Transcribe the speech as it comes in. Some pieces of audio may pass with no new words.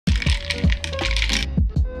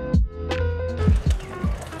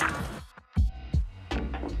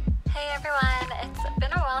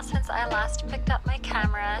I last picked up my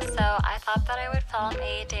camera, so I thought that I would film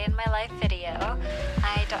a day in my life video.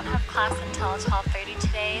 I don't have class until 12:30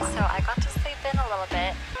 today, so I got to sleep in a little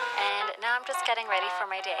bit, and now I'm just getting ready for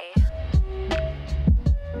my day.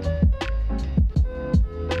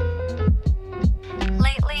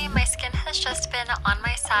 Lately, my skin has just been on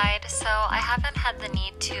my side, so I haven't had the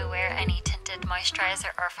need to wear any tinted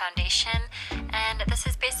moisturizer or foundation, and this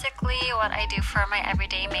is basically what I do for my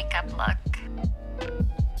everyday makeup look.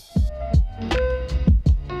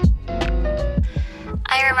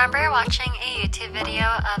 I remember watching a YouTube video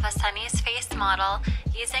of a Sunny's Face model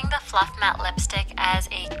using the Fluff Matte lipstick as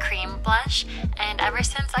a cream blush, and ever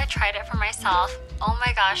since I tried it for myself, oh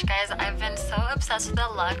my gosh guys, I've been so obsessed with the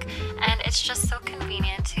look, and it's just so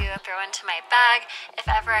convenient to throw into my bag if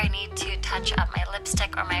ever I need to touch up my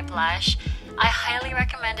lipstick or my blush. I highly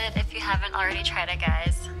recommend it if you haven't already tried it,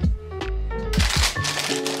 guys.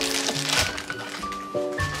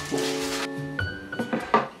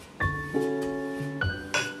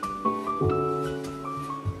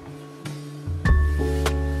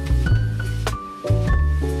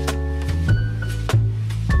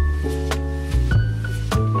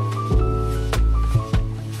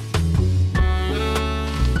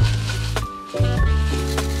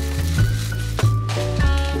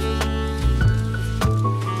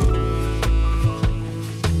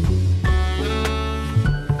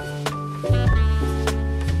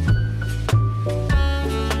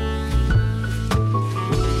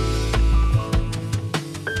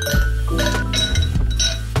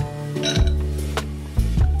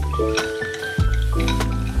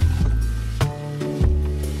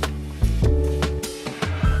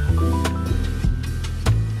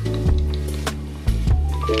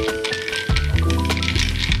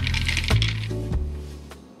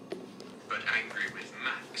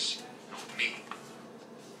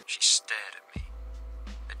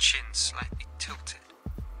 Slightly tilted.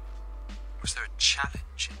 Was there a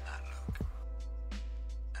challenge in that look?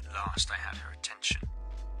 At last I had her attention.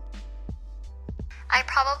 I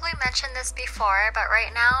probably mentioned this before, but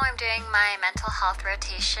right now I'm doing my mental health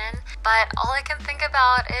rotation, but all I can think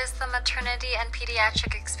about is the maternity and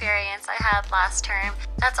pediatric experience I had last term.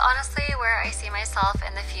 That's honestly where I see myself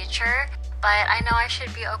in the future, but I know I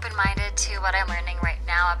should be open-minded to what I'm learning right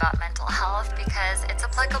now about mental health because it's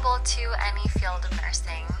applicable to any field of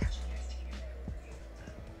nursing.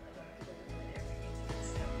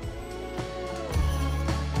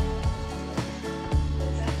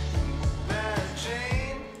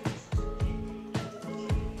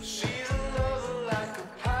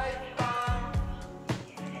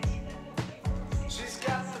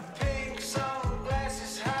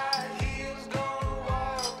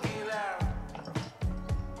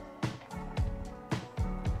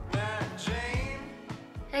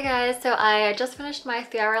 Hey guys, so I just finished my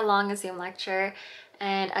 3-hour-long Zoom lecture,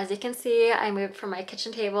 and as you can see, I moved from my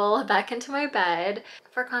kitchen table back into my bed.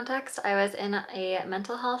 For context, I was in a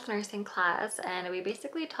mental health nursing class, and we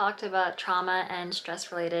basically talked about trauma and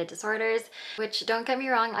stress-related disorders, which, don't get me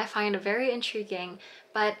wrong, I find very intriguing,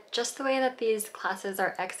 but just the way that these classes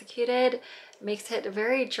are executed makes it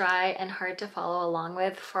very dry and hard to follow along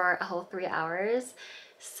with for a whole 3 hours.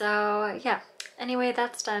 So yeah. Anyway,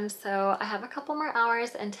 that's done, so I have a couple more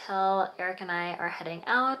hours until Eric and I are heading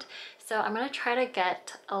out. So I'm going to try to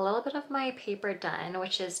get a little bit of my paper done,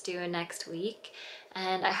 which is due next week.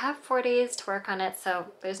 And I have 4 days to work on it, so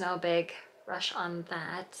there's no big rush on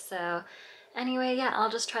that. So anyway, yeah, I'll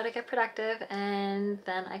just try to get productive and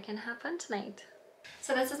then I can have fun tonight.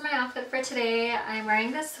 So this is my outfit for today. I'm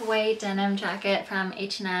wearing this white denim jacket from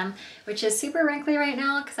H&M, which is super wrinkly right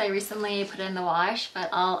now because I recently put it in the wash, but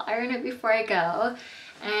I'll iron it before I go.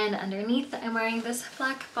 And underneath, I'm wearing this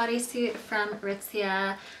black bodysuit from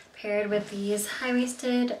Aritzia, paired with these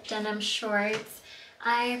high-waisted denim shorts.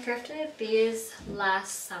 I thrifted these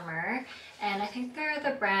last summer, and I think they're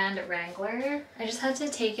the brand Wrangler. I just had to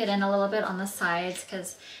take it in a little bit on the sides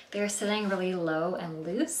because they're sitting really low and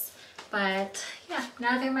loose. But yeah,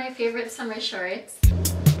 now they're my favorite summer shorts.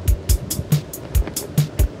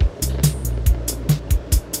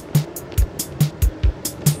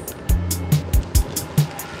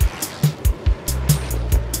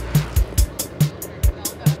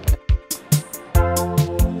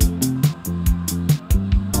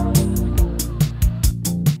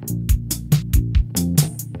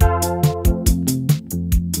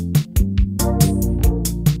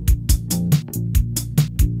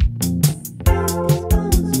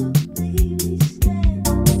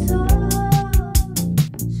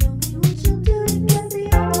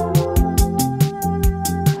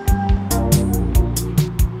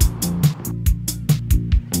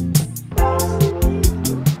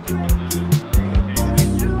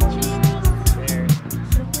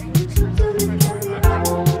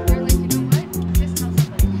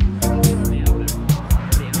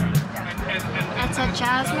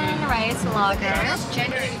 Starbucks lager.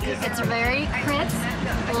 It's very crisp,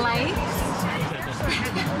 light,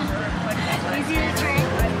 easy to drink.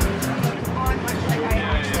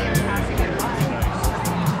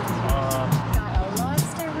 Got a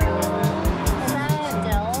lobster roll. Is that a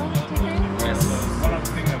dill, do you think? Yes.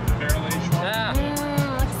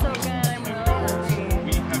 Looks so good. I'm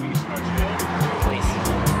really hungry. Please.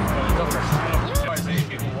 Go first.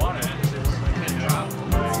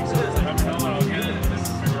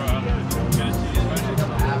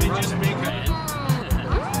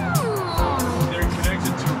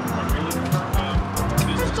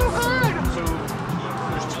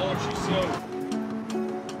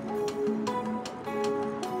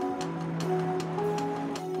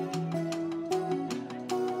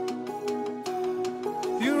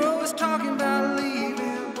 You're always talking about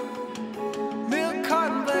leaving. Milk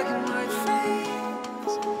carton, black and white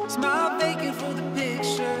face. Smile vacant for the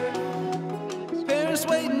picture. Parents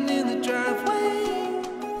waiting in the driveway.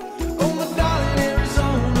 Oh, my darling,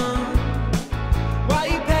 Arizona. Why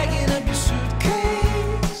you packing up your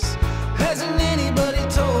suitcase? Hasn't anybody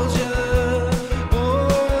told you?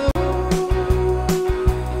 Oh,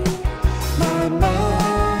 my mouth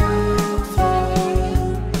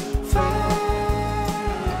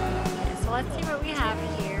So let's see what we have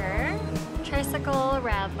here. Tricycle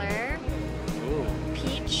Rattler,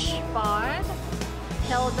 Peach Bod,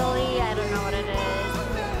 Hillbilly, I don't know what it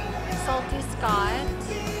is, Salty Scott,